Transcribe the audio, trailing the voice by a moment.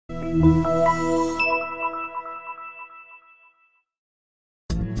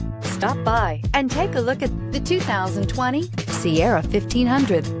Stop by and take a look at the 2020 Sierra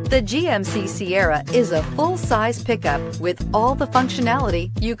 1500. The GMC Sierra is a full-size pickup with all the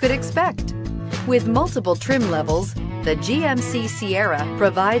functionality you could expect. With multiple trim levels, the GMC Sierra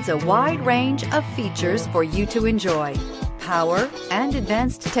provides a wide range of features for you to enjoy. Power and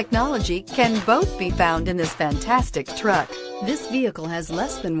advanced technology can both be found in this fantastic truck. This vehicle has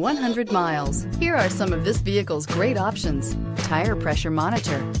less than 100 miles. Here are some of this vehicle's great options: tire pressure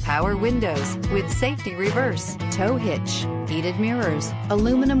monitor, power windows with safety reverse, tow hitch, heated mirrors,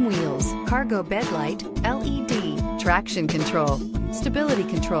 aluminum wheels, cargo bed light, LED, traction control, stability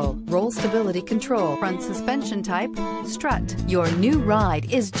control, roll stability control, front suspension type, strut. Your new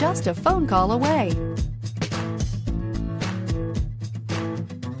ride is just a phone call away.